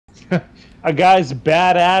a guy's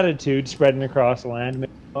bad attitude spreading across the land may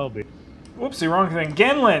well be. Whoopsie, wrong thing.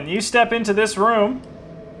 Genlin, you step into this room.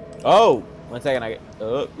 Oh, 1 second. I get.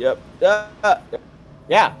 Oh, yep.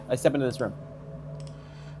 Yeah, I step into this room.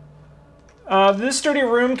 This sturdy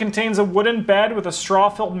room contains a wooden bed with a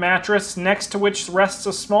straw-filled mattress, next to which rests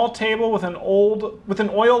a small table with an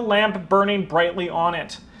oil lamp burning brightly on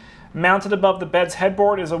it. Mounted above the bed's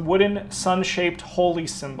headboard is a wooden sun-shaped holy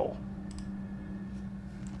symbol.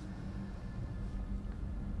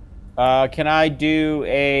 Can I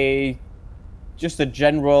do just a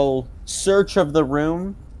general search of the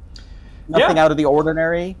room? Nothing out of the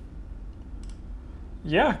ordinary?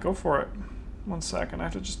 Yeah, go for it. 1 second, I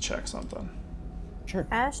have to just check something. Sure.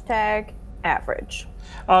 Hashtag average.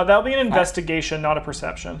 That'll be an investigation, not a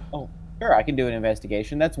perception. Oh, sure, I can do an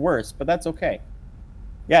investigation. That's worse, but that's okay.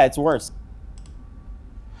 Yeah, it's worse.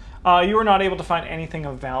 You are not able to find anything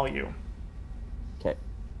of value. Okay.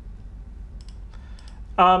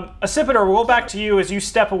 Accipiter, we'll go back to you as you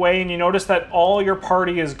step away and you notice that all your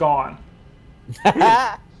party is gone.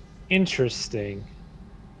 Interesting.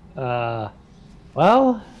 Well,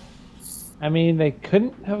 I mean, they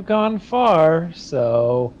couldn't have gone far,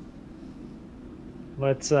 so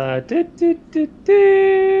let's and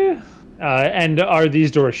are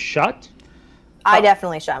these doors shut? I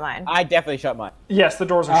definitely shut mine. I definitely shut mine. Yes, the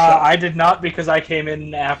doors are shut. I did not because I came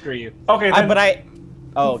in after you. Okay, then,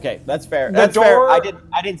 Oh, okay, that's fair. The That's door- fair.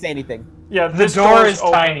 I didn't say anything. yeah, The this door is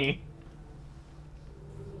open. tiny.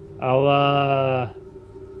 I'll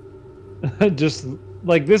just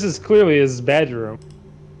like this is clearly his bedroom.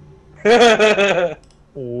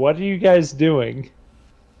 What are you guys doing?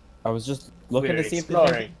 I was just looking We're to see if there's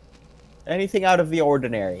exploring. anything out of the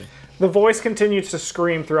ordinary. The voice continues to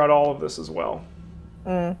scream throughout all of this as well.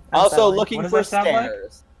 Also like- looking What does for that sound like?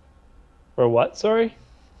 stairs. For what? Sorry.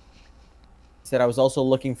 Said I was also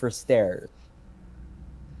looking for stairs.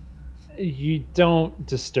 You don't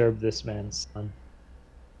disturb this man's son.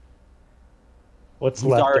 What's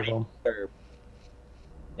He's left of already him? disturbed.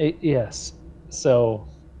 Yes. So,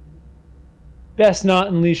 best not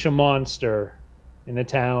unleash a monster in a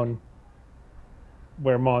town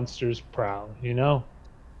where monsters prowl, you know?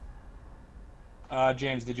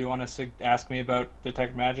 James, did you want to ask me about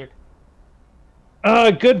detect magic?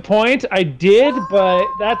 Good point. I did, but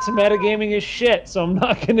that's metagaming as shit, so I'm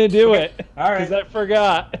not gonna do it. All right. Because I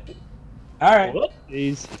forgot. All right.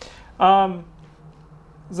 Whoopsies.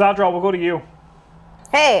 Zadral, we'll go to you.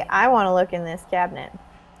 Hey, I want to look in this cabinet.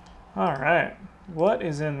 All right. What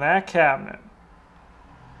is in that cabinet?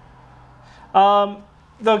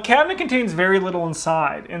 The cabinet contains very little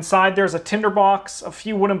inside. Inside there's a tinderbox, a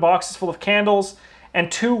few wooden boxes full of candles,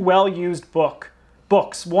 and 2 well-used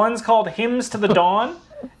books. One's called Hymns to the Dawn,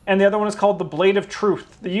 and the other one is called The Blade of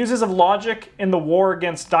Truth, the uses of logic in the war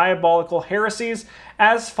against diabolical heresies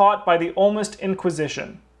as fought by the Olmist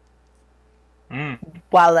Inquisition.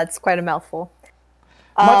 Wow, that's quite a mouthful.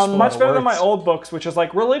 Much better than my old books, which is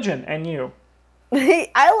like Religion and You.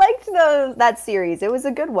 I liked that series. It was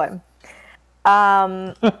a good one.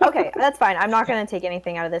 Okay, that's fine. I'm not going to take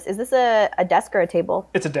anything out of this. Is this a desk or a table?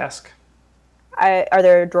 It's a desk. Are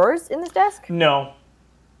there drawers in this desk? No.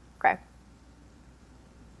 Okay.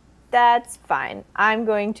 That's fine.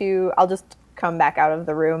 I'll just come back out of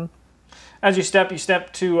the room. As you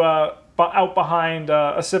step to out behind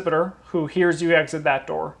Accipiter, who hears you exit that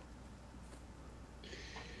door.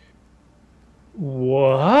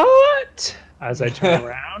 What? As I turn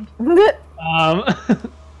around.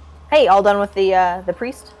 Hey, all done with the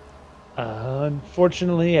priest?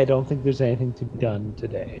 Unfortunately, I don't think there's anything to be done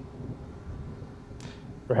today.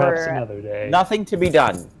 Perhaps another day. Nothing to be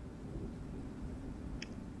done.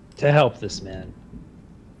 To help this man.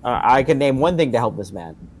 I can name one thing to help this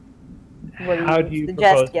man. What How do you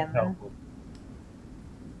suggest, propose to Genlin? help him?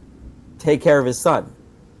 Take care of his son.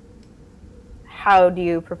 How do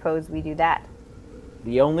you propose we do that?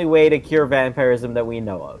 The only way to cure vampirism that we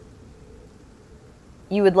know of.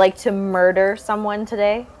 You would like to murder someone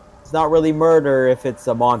today? It's not really murder if it's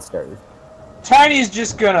a monster. Tiny's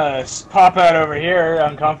just gonna pop out over here,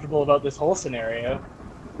 uncomfortable about this whole scenario.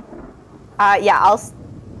 Yeah,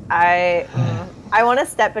 I want to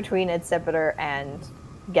step between Accipiter and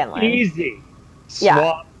Genlin. Easy. Yeah.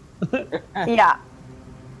 Swap. Yeah.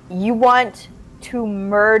 You want to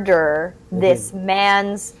murder this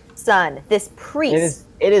man's son, this priest.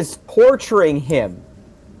 It is torturing him.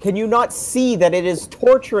 Can you not see that it is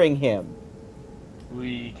torturing him?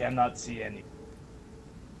 We cannot see any.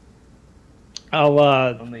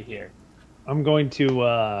 Only here. I'm going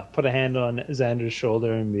to put a hand on Xander's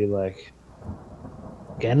shoulder and be like,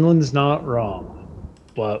 Genlin's not wrong,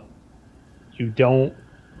 but you don't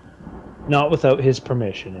Not without his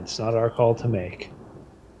permission. It's not our call to make.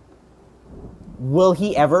 Will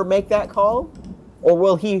he ever make that call? Or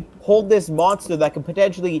will he hold this monster that could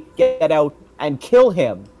potentially get out and kill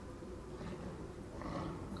him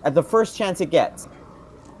at the first chance it gets?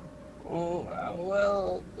 Oh,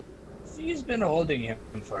 well, he's been holding him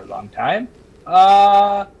for a long time.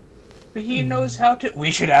 He knows how to...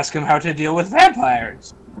 We should ask him how to deal with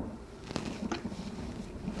vampires.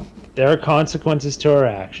 There are consequences to our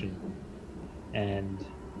action. And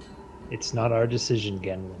it's not our decision,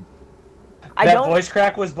 Genwin. That voice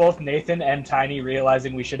crack was both Nathan and Tiny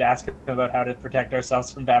realizing we should ask him about how to protect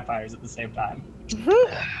ourselves from vampires at the same time.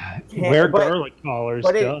 Wear garlic collars,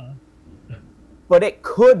 But it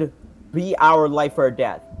could be our life or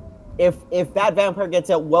death. If that vampire gets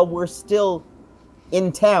out while we're still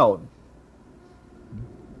in town.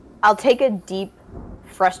 I'll take a deep,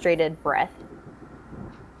 frustrated breath.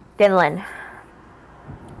 Dinlin,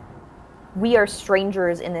 we are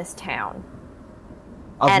strangers in this town.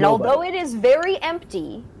 And although it is very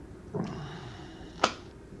empty,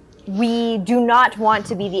 we do not want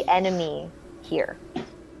to be the enemy here.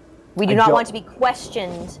 We do not want to be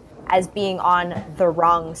questioned as being on the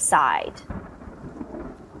wrong side.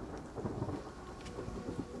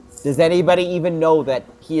 Does anybody even know that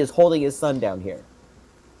he is holding his son down here?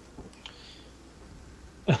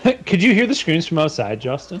 Could you hear the screams from outside,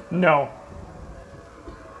 Justin? No.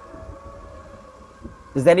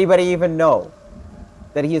 Does anybody even know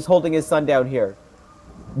that he is holding his son down here?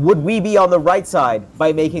 Would we be on the right side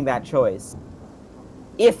by making that choice?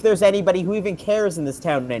 If there's anybody who even cares in this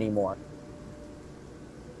town anymore.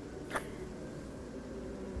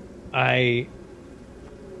 I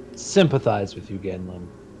sympathize with you, Genlin.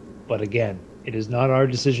 But again, it is not our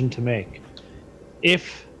decision to make.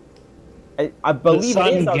 If I believe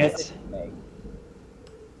it is our decision to make.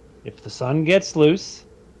 If the sun gets loose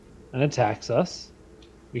and attacks us,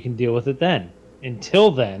 we can deal with it then. Until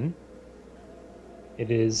then, it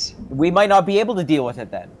is... We might not be able to deal with it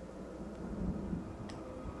then.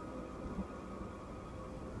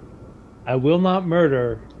 I will not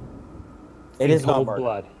murder. It is not cold murder.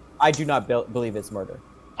 blood. I do not believe it's murder.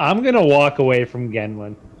 I'm gonna walk away from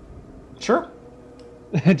Genwin. Sure.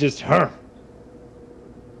 Just her.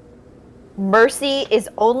 Mercy is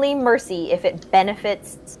only mercy if it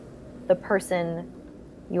benefits the person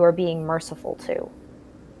you are being merciful to.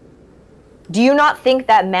 Do you not think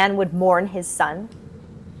that man would mourn his son?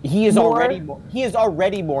 He is already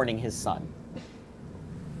mourning his son.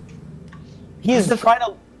 He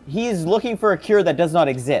is looking for a cure that does not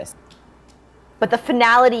exist. But the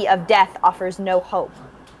finality of death offers no hope.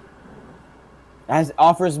 As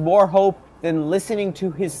offers more hope than listening to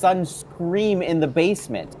his son scream in the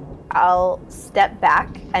basement. I'll step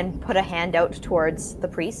back and put a hand out towards the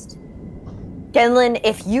priest. Genlin,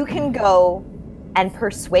 if you can go and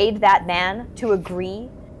persuade that man to agree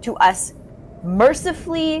to us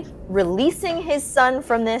mercifully releasing his son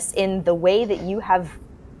from this in the way that you have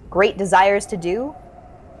great desires to do,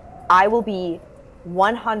 I will be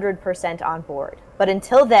 100% on board. But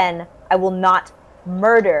until then, I will not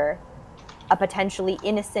murder a potentially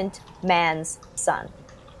innocent man's son.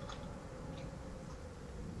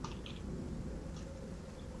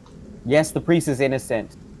 Yes, the priest is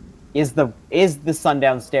innocent. Is the son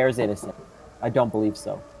downstairs innocent? I don't believe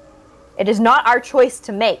so. It is not our choice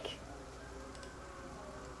to make.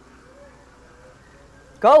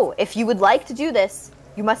 Go. If you would like to do this,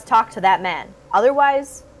 you must talk to that man.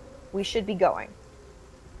 Otherwise, we should be going.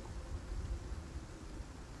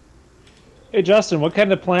 Hey, Justin, what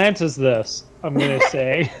kind of plant is this? I'm going to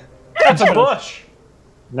say. That's a bush.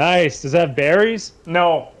 Nice. Does that have berries?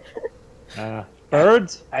 No.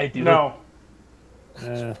 Birds? I do. No.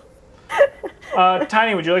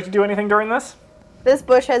 Tiny, would you like to do anything during this? This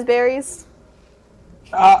bush has berries.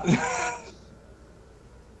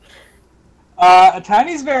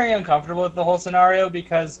 Tiny's very uncomfortable with the whole scenario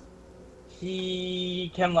because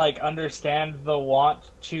he can, like, understand the want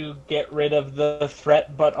to get rid of the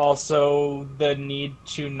threat, but also the need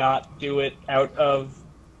to not do it out of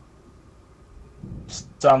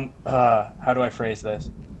some, how do I phrase this?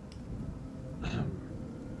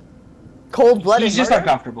 Cold-blooded He's just murder?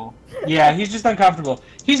 uncomfortable. Yeah, he's just uncomfortable.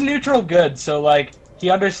 He's neutral good, so, like, he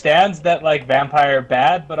understands that, like, vampire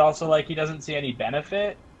bad, but also, like, he doesn't see any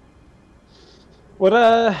benefit. What,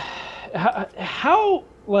 how,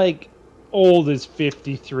 like, old is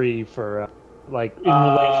 53 for, like, in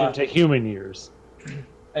relation to human years?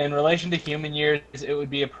 In relation to human years, it would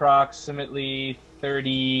be approximately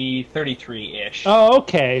 33-ish. Oh,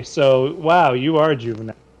 okay. So, wow, you are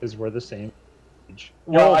juvenile, because we're the same age.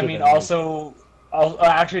 Well, I mean, also,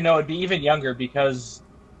 actually, no, it'd be even younger, because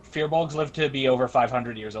Firbolgs live to be over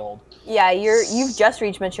 500 years old. Yeah, you've just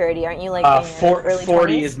reached maturity, aren't you? Like in your early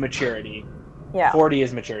 40 20s? is maturity. Yeah. 40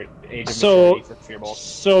 is maturity. Age of So, maturity for Firbolgs.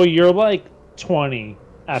 so you're like 20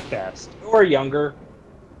 at best. Or younger.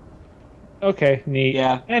 Okay, neat.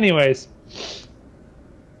 Yeah. Anyways.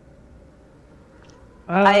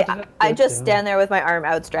 I just stand there with my arm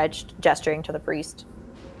outstretched, gesturing to the priest.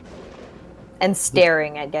 And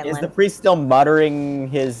staring at Genlin. Is the priest still muttering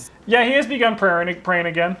his... Yeah, he has begun praying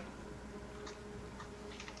again.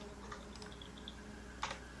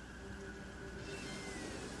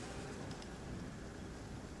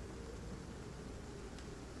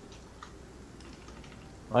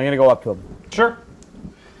 I'm gonna go up to him. Sure.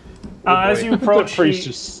 As you The approach, priest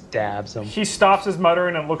just stabs him. he stops his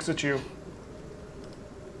muttering and looks at you.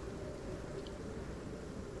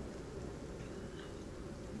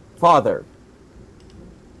 Father.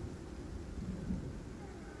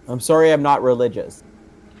 I'm sorry I'm not religious.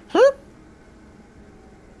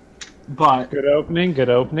 But Good opening, good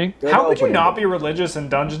opening. Good How could you opening. not be religious in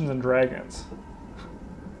Dungeons and Dragons?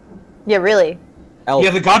 Yeah, really. Elf. yeah,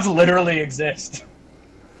 the gods literally exist.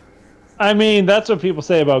 I mean, that's what people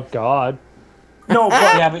say about God. No, but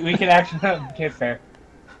Yeah, but we can actually. Okay, fair.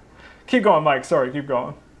 keep going, Mike. Sorry, keep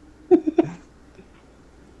going.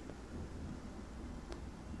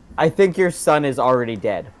 I think your son is already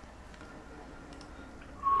dead.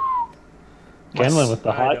 Genlin with the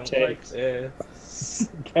I hot don't takes. like this.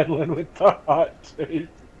 Genlin with the hot take.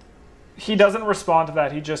 He doesn't respond to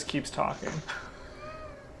that. He just keeps talking.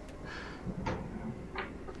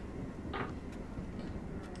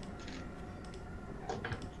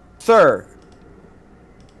 Sir,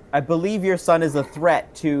 I believe your son is a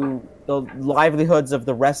threat to the livelihoods of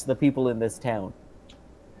the rest of the people in this town.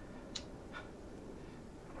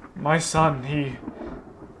 My son,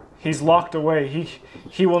 he's locked away.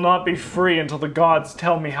 He will not be free until the gods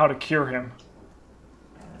tell me how to cure him.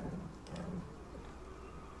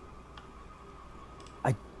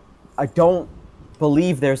 I don't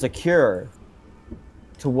believe there's a cure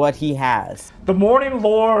to what he has. The Morning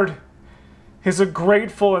Lord is a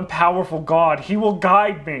grateful and powerful God. He will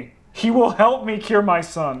guide me. He will help me cure my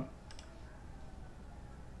son.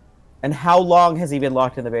 And how long has he been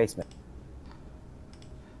locked in the basement?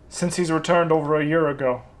 Since he's returned over a year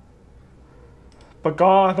ago. But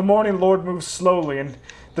God, the Morning Lord moves slowly, and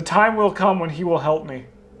the time will come when he will help me.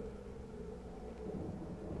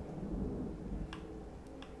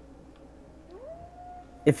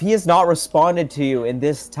 If he has not responded to you in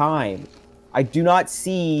this time, I do not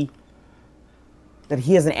see that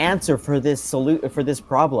he has an answer for this for this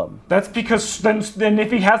problem. That's because then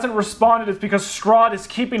if he hasn't responded, it's because Strahd is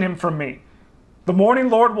keeping him from me. The Morning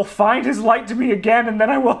Lord will find his light to me again, and then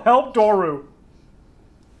I will help Doru.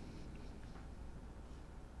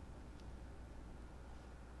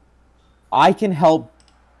 I can help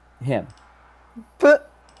him.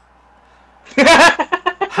 But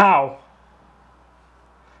How?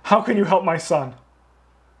 How can you help my son?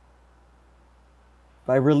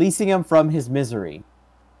 By releasing him from his misery.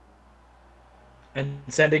 And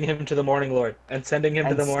sending him to the Morning Lord. And sending him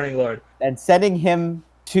to the Morning Lord. And sending him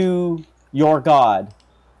to your god,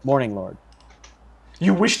 Morning Lord.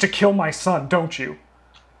 You wish to kill my son, don't you?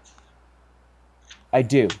 I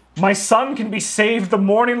do. My son can be saved. The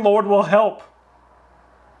Morning Lord will help.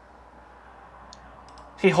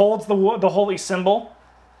 He holds the holy symbol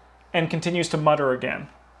and continues to mutter again.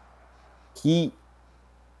 He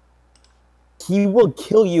will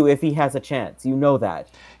kill you if he has a chance. You know that.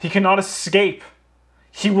 He cannot escape.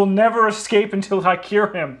 He will never escape until I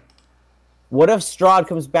cure him. What if Strahd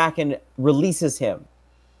comes back and releases him?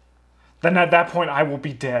 Then at that point, I will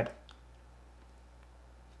be dead.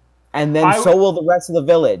 And then so will the rest of the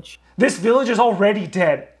village. This village is already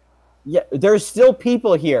dead. Yeah, there's still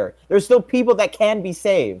people here. There's still people that can be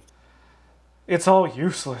saved. It's all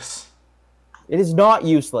useless. It is not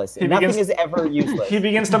useless. Nothing begins- is ever useless. He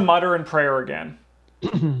begins to mutter in prayer again.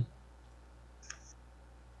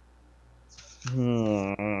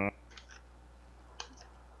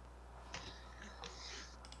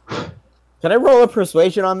 Can I roll a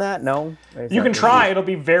persuasion on that? No? You can try. It'll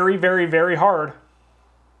be very, very, very hard.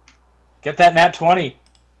 Get that nat 20.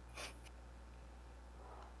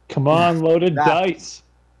 Come on, loaded That- dice.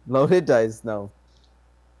 Loaded dice, no.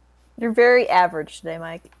 you're very average today,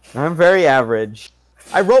 Mike. I'm very average.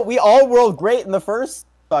 We all rolled great in the first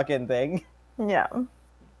fucking thing. Yeah.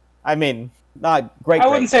 I mean, not great. I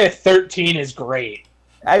wouldn't say a 13 is great.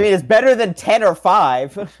 I mean, it's better than 10 or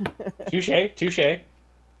 5. Touche, touche.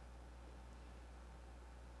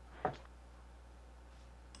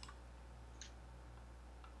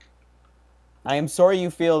 I am sorry you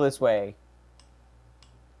feel this way.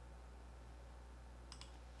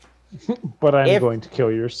 But I'm If- going to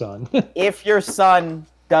kill your son. If your son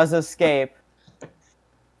does escape,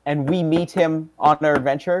 and we meet him on our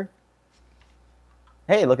adventure,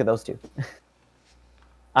 hey, look at those two.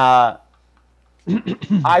 I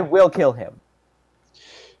will kill him.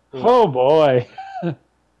 Oh boy.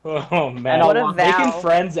 Oh And man, I'll What a walk- vow. making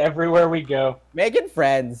friends everywhere we go. Making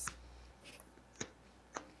friends.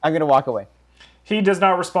 I'm gonna walk away. He does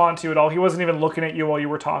not respond to you at all. He wasn't even looking at you while you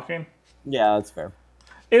were talking. Yeah, that's fair.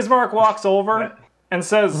 Ismark walks over and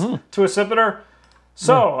says to Accipiter,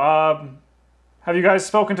 "So, have you guys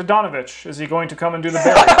spoken to Donovich? Is he going to come and do the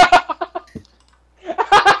burial?"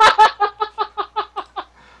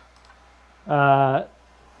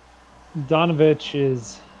 Donovich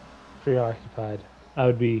is preoccupied. I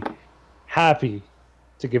would be happy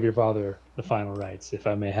to give your father the final rites, if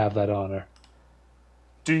I may have that honor.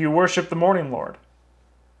 Do you worship the Morning Lord?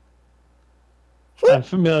 I'm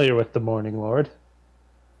familiar with the Morning Lord.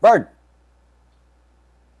 Bird.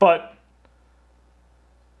 But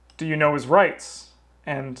do you know his rights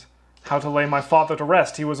and how to lay my father to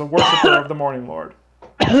rest? He was a worshiper of the Morning Lord.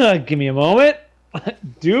 Give me a moment.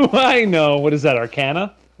 Do I know, what is that,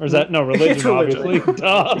 Arcana? Or is that, no, religion, It's religion. obviously.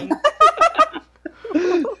 Duh.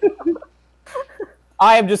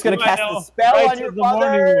 I am just gonna Do I cast know a spell rights on your of the Morning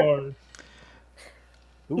father. Lord?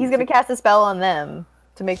 He's gonna cast a spell on them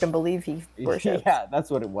to make them believe he worships. Yeah, that's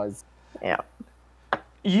what it was. Yeah.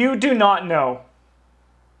 You do not know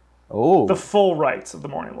Oh. the full rights of the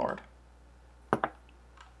Morning Lord.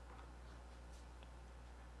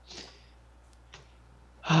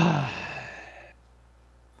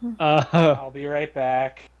 I'll be right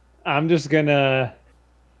back. I'm just gonna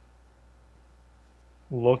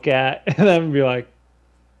look at them and be like,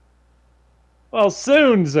 well,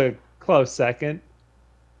 soon's a close second.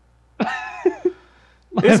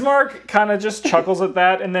 Ismark kind of just chuckles at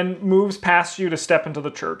that and then moves past you to step into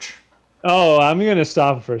the church. Oh, I'm gonna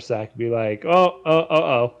stop for a sec. Be like,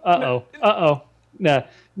 uh-oh. Nah, I'm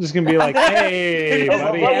just gonna be like, hey,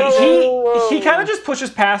 buddy. He kind of just pushes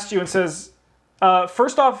past you and says,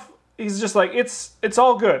 first off, he's just like, it's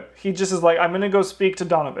all good. He just is like, I'm going to go speak to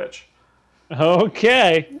Donovich.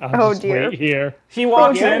 Okay. I'll Oh, just dear. wait here. He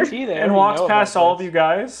walks guarantee in they and already walks know past about all of this. you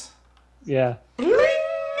guys Yeah.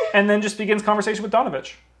 and then just begins conversation with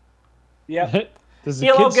Donovich. Yep. Does the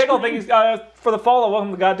Yellow kid giggle, scream? thank you for the follow. Welcome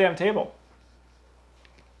to the goddamn table.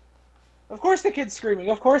 Of course the kid's screaming.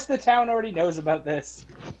 Of course the town already knows about this.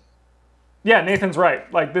 Yeah, Nathan's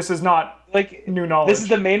right. Like, this is not Like, new knowledge. this is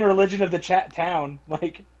the main religion of the chat town.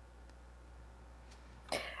 Like,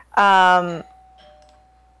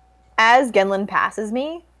 As Genlin passes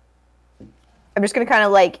me, I'm just gonna kind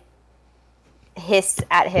of like hiss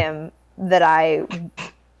at him that I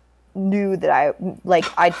knew that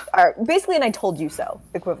basically an "I told you so"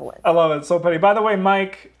 equivalent. I love it. So petty. By the way,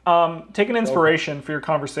 Mike, take an inspiration for your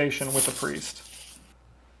conversation with the priest.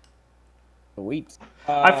 Sweet.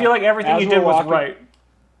 I feel like everything as you we're did was walking- right.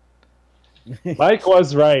 Mike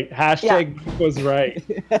was right. Hashtag Mike was right.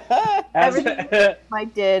 as, Everything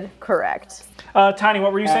Mike did correct. Tiny,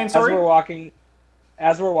 what were you saying? as Sorry. we're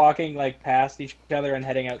walking, like past each other and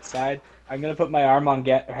heading outside, I'm gonna put my arm on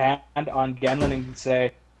hand on Genlin and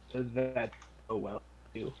say that. Oh well,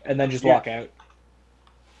 do, and then just walk out.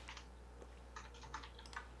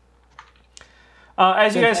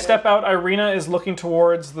 As you guys step out, Irina is looking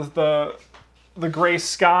towards the gray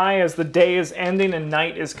sky as the day is ending and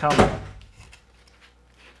night is coming.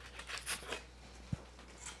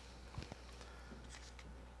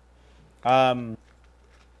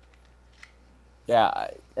 Yeah,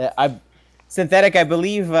 I synthetic. I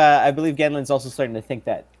believe Genlin's also starting to think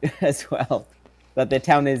that as well, that the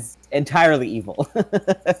town is entirely evil.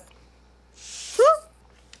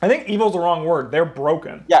 I think evil's the wrong word. They're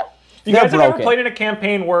broken. Yeah, You they're guys have ever broken. played in a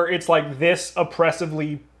campaign where it's like this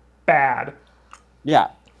oppressively bad? Yeah,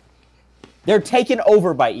 they're taken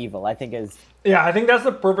over by evil. I think is. Yeah, I think that's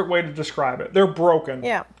the perfect way to describe it. They're broken.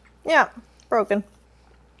 Yeah. Yeah. Broken.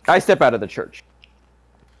 I step out of the church.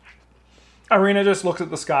 Irina just looks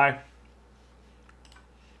at the sky.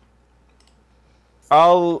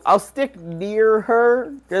 I'll stick near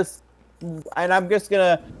her, and I'm just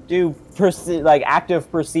gonna do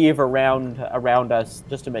active perceive around us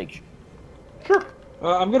just to make sure. Sure.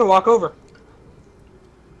 I'm gonna walk over.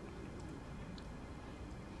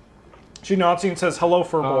 She nods to you and says, "Hello,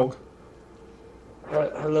 Furbolg."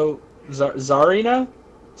 Hello, Zarina?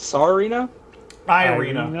 Sarina?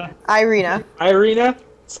 Irina. Irina. Irina?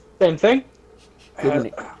 Same thing.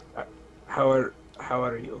 Good How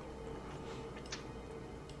are you?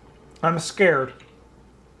 I'm scared.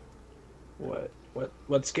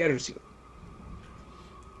 What scares you?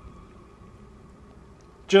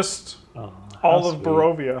 Just Oh, all how of sweet.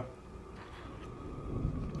 Barovia.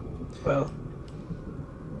 Well,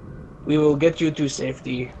 we will get you to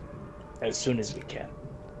safety as soon as we can.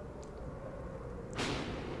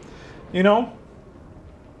 You know,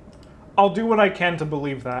 I'll do what I can to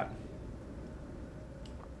believe that.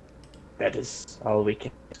 That is all we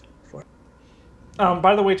can for.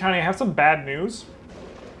 By the way, Tiny, I have some bad news.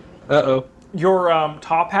 Uh-oh. Your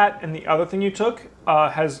top hat and the other thing you took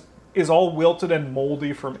is all wilted and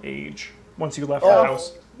moldy from age once you left the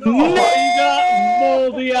house. No, you got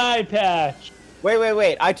moldy eye patch.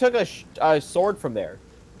 Wait. I took a sword from there.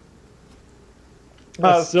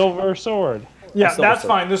 A silver sword. Yeah, silver that's sword.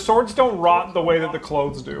 fine. The swords don't rot the way that the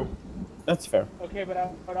clothes do. That's fair. Okay, but I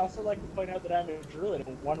would also like to point out that I'm a druid.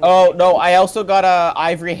 And one Oh, no, I also got a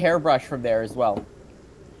ivory hairbrush from there as well.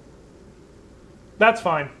 That's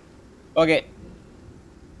fine. Okay.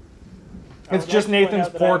 It's would just like to point Nathan's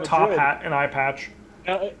out that poor I'm a top druid. hat and eye patch.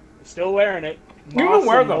 Still wearing it. You Moss can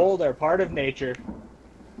wear and them. mold are part of nature.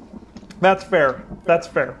 That's fair. That's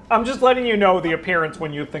fair. I'm just letting you know the appearance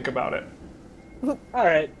when you think about it. All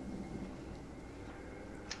right.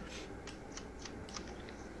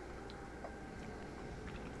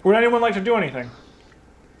 Would anyone like to do anything?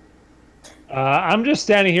 I'm just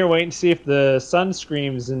standing here waiting to see if the sun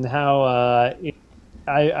screams and how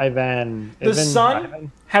Ivan. The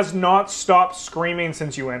sun has not stopped screaming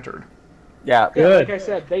since you entered. Yeah. Yeah, Good. like I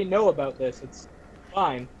said, they know about this. It's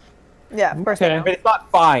fine. Yeah, of course I Okay. know. But it's not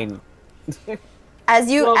fine. As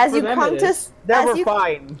you Well, as for you them come it to is. Never as you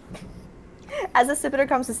fine. as the Sipiter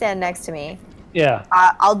comes to stand next to me, Yeah.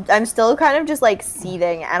 I'm still kind of just like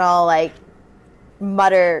seething, and I'll like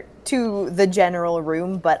mutter to the general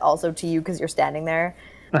room, but also to you because you're standing there.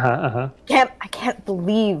 I can't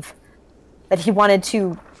believe that he wanted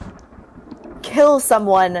to kill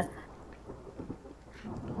someone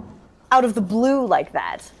out of the blue like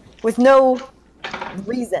that with no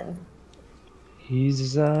reason.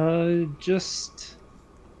 He's just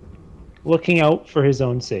looking out for his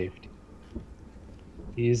own safety.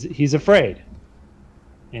 He's afraid,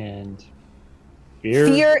 and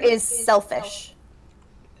Fear is selfish.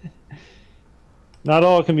 Not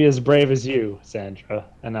all can be as brave as you, Sandra.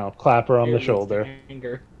 And I'll clap her on Fear the leads shoulder. to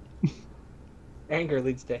anger. Anger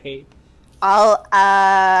leads to hate.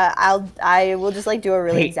 I will just like do a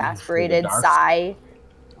really Hate exasperated dark. sigh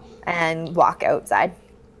and walk outside.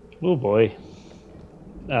 Oh boy.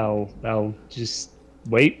 I'll just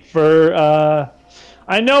wait for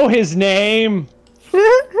I know his name.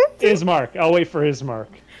 Ismark. I'll wait for Ismark.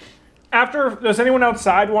 Does anyone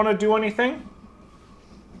outside want to do anything?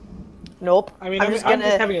 Nope. I mean, I'm I'm just just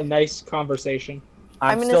gonna. having a nice conversation.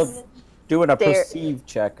 I'm gonna still doing a stare- perceive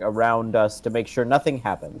check around us to make sure nothing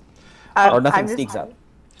happened. I'm Or nothing just sneaks up.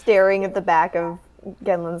 Staring at the back of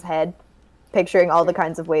Genlin's head, picturing all the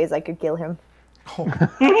kinds of ways I could kill him.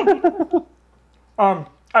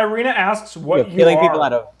 Irina asks what You're you killing are. people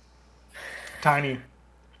out of. Tiny.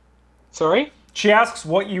 Sorry? She asks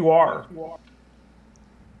what you are.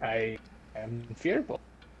 I am fearful.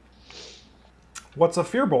 What's a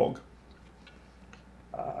fearbolg?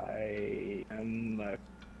 I am a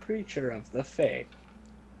creature of the Fae.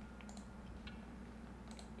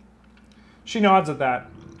 She nods at that.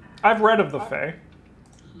 I've read of the Fae.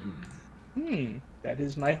 That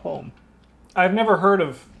is my home. I've never heard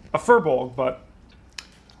of a furbolg, but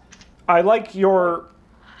I like your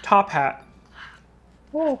top hat.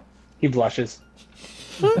 Oh. He blushes.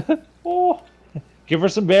 Oh, give her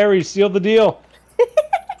some berries. Seal the deal.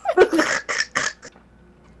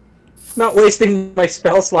 Not wasting my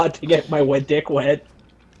spell slot to get my wet dick wet.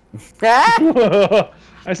 I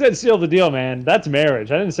said seal the deal, man. That's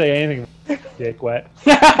marriage. I didn't say anything. Dick wet.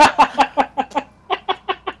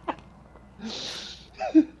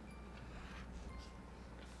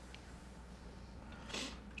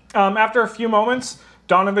 After a few moments,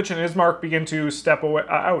 Donovich and Ismark begin to step away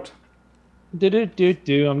out. Do.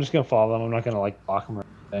 I'm just gonna follow them. I'm not gonna like block them or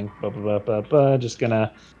anything. Just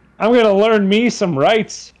gonna. I'm gonna learn me some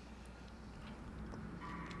rights.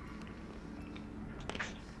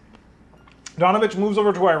 Donovich moves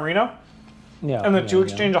over to Irina, Yeah. and the two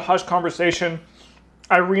exchange a hushed conversation.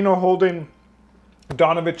 Irina holding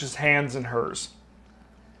Donovich's hands in hers.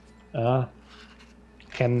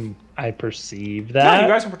 Can I perceive Yeah, that? you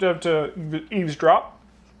guys can pretend to eavesdrop.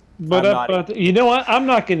 But, I'm not- but you know what? I'm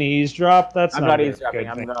not gonna eavesdrop. That's I'm not not a eavesdropping. good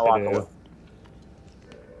I'm thing gonna to walk do. away.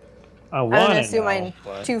 I I'm want gonna to assume I'm know,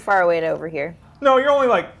 but... too far away to overhear. No, you're only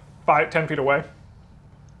like 10 feet away.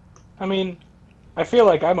 I mean, I feel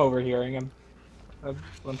like I'm overhearing him.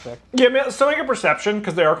 One sec. Yeah, still make a perception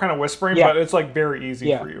because they are kind of whispering, Yeah. but it's like very easy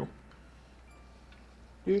Yeah. for you.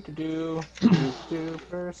 Do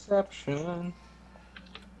perception.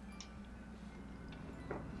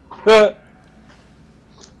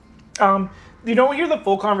 You don't hear the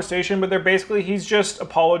full conversation, but they're basically he's just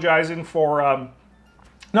apologizing for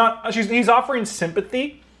he's offering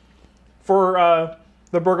sympathy for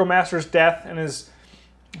the burgomaster's death and is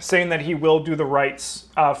saying that he will do the rites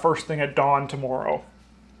first thing at dawn tomorrow.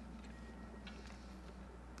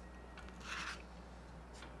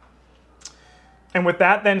 And with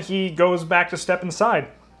that, then he goes back to step inside.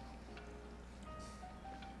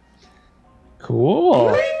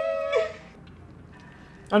 Cool.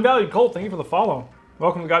 Unvalued Colt, thank you for the follow.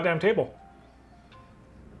 Welcome to the goddamn table.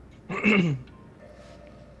 He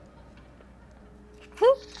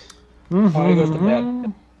goes to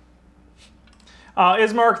bed.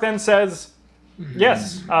 Ismark then says,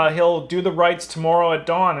 yes, he'll do the rites tomorrow at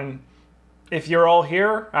dawn, and if you're all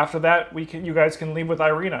here, after that, you guys can leave with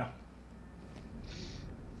Irina.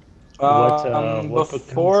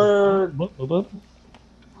 Before...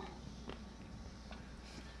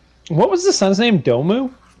 What was the son's name?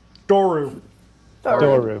 Domu? Doru.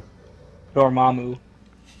 Doru. Dormammu.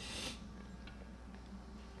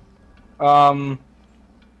 How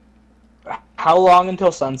long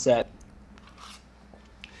until sunset?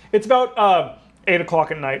 It's about 8 o'clock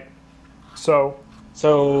at night. So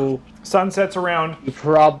sunset's around.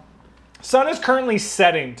 Sun is currently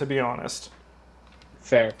setting, to be honest.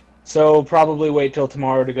 Fair. So probably wait till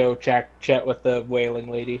tomorrow to go chat with the wailing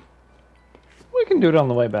lady. We can do it on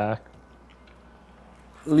the way back.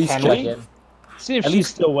 At least Can check we? in. See if she's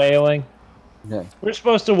still wailing. Yeah. We're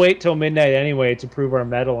supposed to wait till midnight anyway to prove our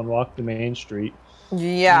mettle and walk the main street.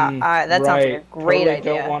 Yeah, that sounds like a great totally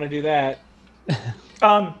idea. Don't want to do that.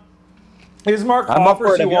 Ismark I'm up for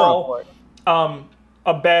offers it if you you're up all for it.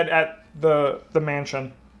 a bed at the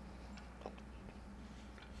mansion.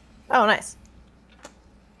 Oh, nice.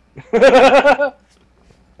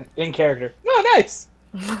 In character. Oh, nice.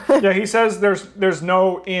 Yeah, he says there's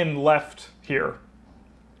no inn left here.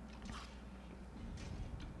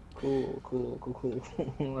 Cool.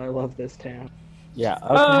 I love this town. Yeah.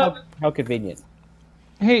 Okay, how convenient.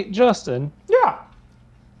 Hey, Justin, Yeah.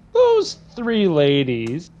 those 3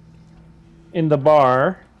 ladies in the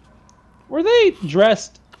bar, were they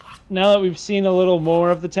dressed, now that we've seen a little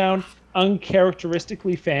more of the town,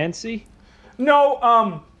 uncharacteristically fancy?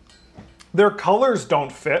 No, their colors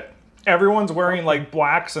don't fit. Everyone's wearing like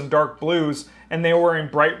blacks and dark blues, and they were wearing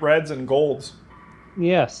bright reds and golds.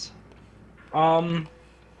 Yes.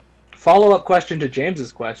 Follow-up question to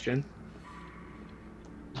James's question.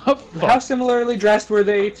 Oh, How similarly dressed were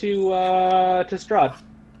they to Strahd?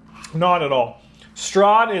 Not at all.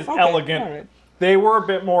 Strahd is elegant. All right. They were a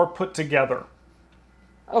bit more put together.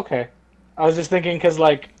 Okay. I was just thinking because,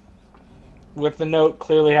 like, with the note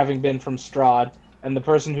clearly having been from Strahd, and the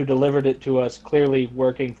person who delivered it to us clearly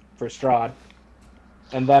working for Strahd,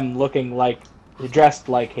 and them looking like, dressed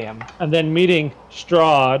like him. And then meeting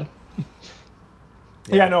Strahd.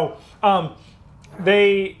 Yeah, no.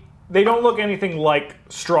 They don't look anything like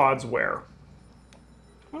Strahd's wear.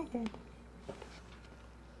 Okay.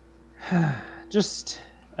 Just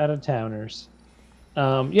out-of-towners.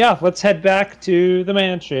 Yeah, let's head back to the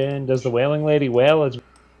mansion. Does the wailing lady wail as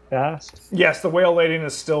fast? Yes, the whale lady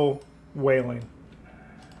is still wailing.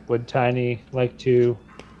 Would Tiny like to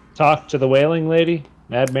talk to the wailing lady,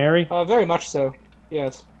 Mad Mary? Very much so.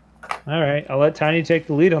 Yes. All right, I'll let Tiny take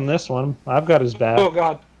the lead on this one. I've got his back. Oh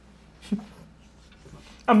God.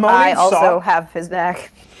 A moaning I also sob, have his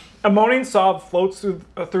back. a moaning sob floats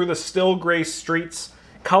through the still gray streets,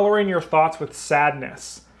 coloring your thoughts with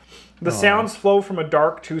sadness. The sounds flow from a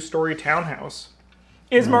dark 2-story townhouse.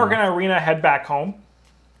 Ismark and Irina head back home.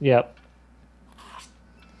 Yep.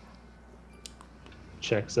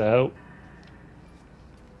 Checks out.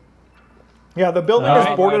 Yeah, the building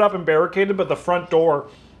Alright. is boarded up and barricaded, but the front door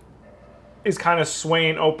is kind of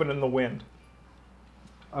swaying open in the wind.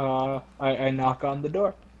 I knock on the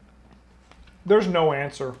door. There's no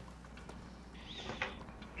answer.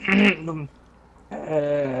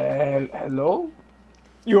 Hello?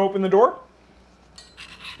 You open the door?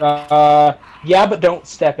 Yeah, but don't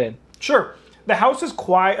step in. Sure. The house is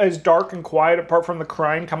quiet, is dark and quiet, apart from the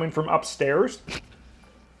crying coming from upstairs.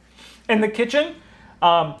 And the kitchen,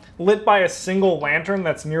 lit by a single lantern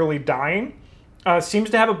that's nearly dying, seems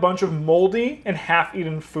to have a bunch of moldy and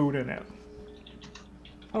half-eaten food in it.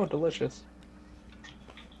 Oh, delicious.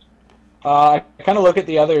 I kind of look at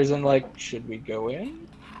the others and like, should we go in?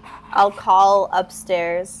 I'll call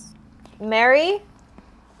upstairs. Mary?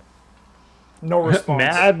 No response.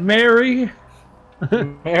 Mad Mary?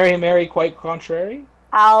 Mary, quite contrary.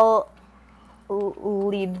 I'll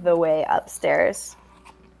lead the way upstairs.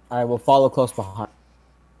 I will follow close behind.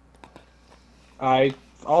 I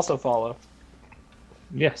also follow.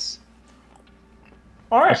 Yes.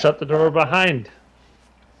 All I right. shut the door behind.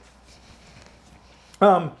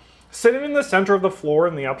 Sitting in the center of the floor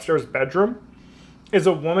in the upstairs bedroom is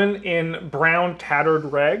a woman in brown tattered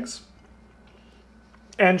rags.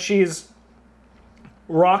 And she's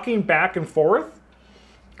rocking back and forth,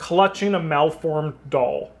 clutching a malformed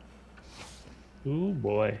doll. Ooh,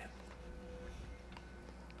 boy.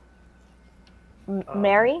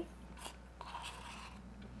 Mary?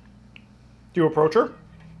 Do you approach her?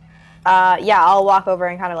 Yeah, I'll walk over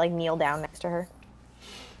and kind of like kneel down next to her.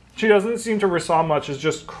 She doesn't seem to respond much, is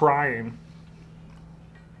just crying.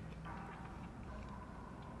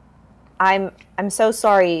 I'm so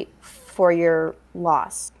sorry for your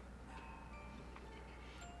loss.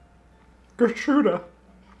 Gertruda,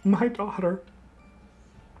 my daughter.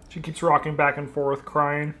 She keeps rocking back and forth,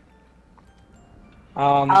 crying.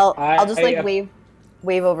 I'll just like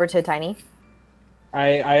wave over to Tiny.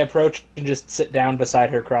 I approach and just sit down beside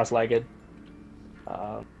her, cross-legged.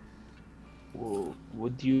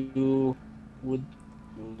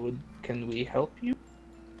 Can we help you?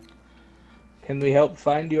 Can we help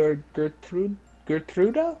find your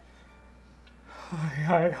Gertruda?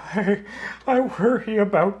 I worry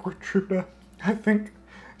about Gertruda. I think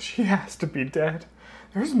she has to be dead.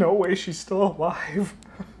 There's no way she's still alive.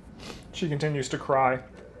 She continues to cry.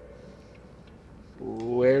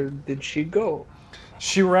 Where did she go?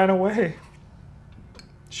 She ran away.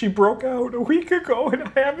 She broke out a week ago and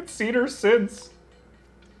I haven't seen her since.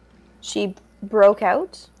 She broke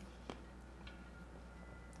out?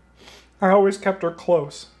 I always kept her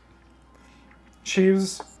close.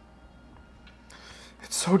 It's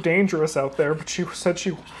so dangerous out there, but she said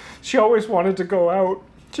she always wanted to go out.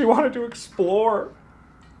 She wanted to explore.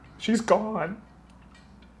 She's gone.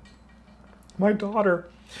 My daughter.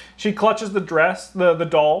 She clutches the dress, the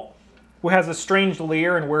doll, who has a strange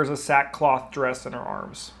leer and wears a sackcloth dress in her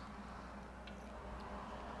arms.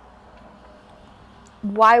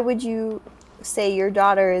 Why would you say your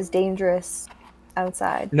daughter is dangerous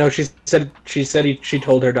outside? No, she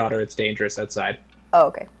told her daughter it's dangerous outside. Oh,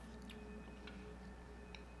 okay.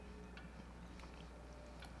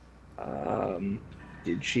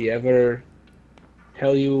 Did she ever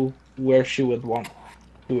tell you where she would want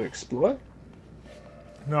to explore?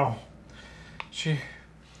 No.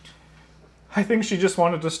 I think she just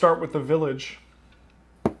wanted to start with the village.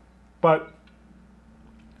 But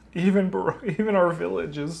even our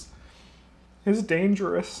village is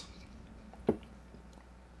dangerous.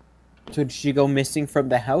 So did she go missing from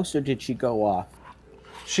the house, or did she go off?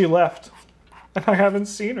 She left. And I haven't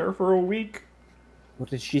seen her for a week. What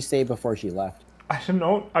did she say before she left? I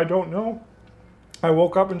don't know. I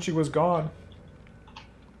woke up and she was gone.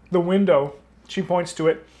 The window, she points to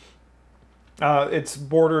it. Its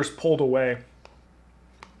borders pulled away.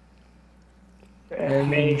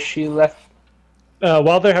 And she left.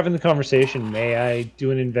 While they're having the conversation, may I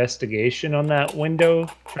do an investigation on that window?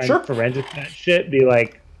 Try Sure. and forensic that shit. Be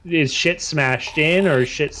like, is shit smashed in or is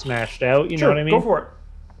shit smashed out? You know what I mean? Go for it.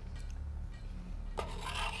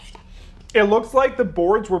 It looks like the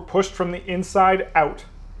boards were pushed from the inside out.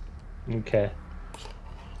 Okay.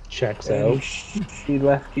 Checks And out. she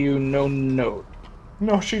left you no note.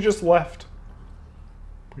 No, she just left.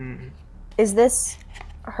 Is this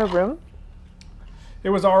her room?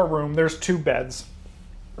 It was our room. There's 2 beds.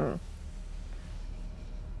 I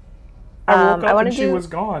woke up and she was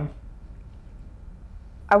gone.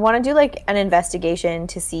 I want to do like an investigation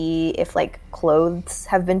to see if like clothes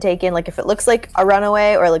have been taken, like if it looks like a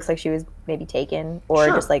runaway or it looks like she was maybe taken or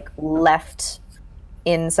Sure. just like left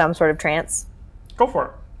in some sort of trance. Go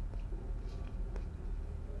for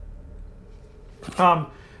it.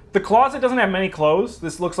 The closet doesn't have many clothes.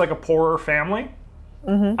 This looks like a poorer family.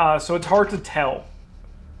 So it's hard to tell.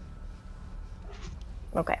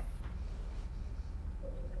 Okay.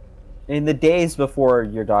 In the days before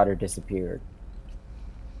your daughter disappeared,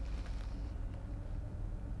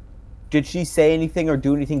 did she say anything or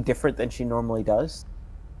do anything different than she normally does?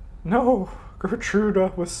 No,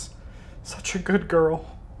 Gertruda was such a good girl.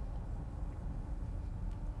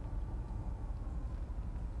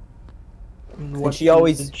 And she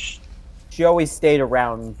always stayed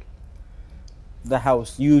around the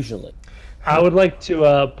house, usually. I would like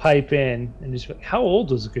to pipe in and just be like, how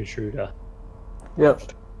old was Gertruda?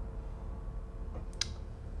 Yep.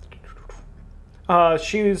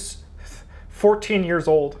 She's 14 years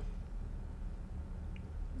old.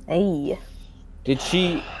 Hey. Did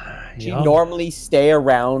she Young. normally stay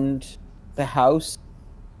around the house?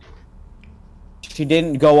 She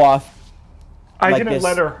didn't go off. I Like didn't this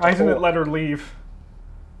let her. I didn't before. let her leave.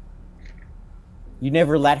 You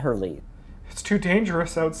never let her leave. It's too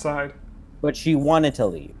dangerous outside. But she wanted to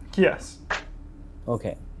leave. Yes.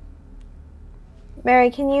 Okay. Mary,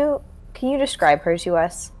 can you describe her to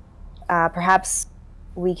us? Perhaps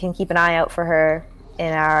we can keep an eye out for her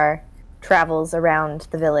in our travels around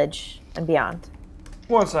the village and beyond.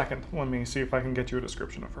 1 second. Let me see if I can get you a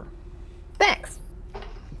description of her. Thanks.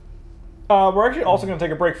 We're actually also going to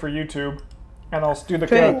take a break for YouTube, and I'll do the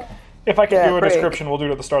Break. If I can do a break. description, we'll do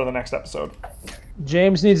it at the start of the next episode.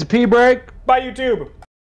 James needs a pee break. Bye, YouTube!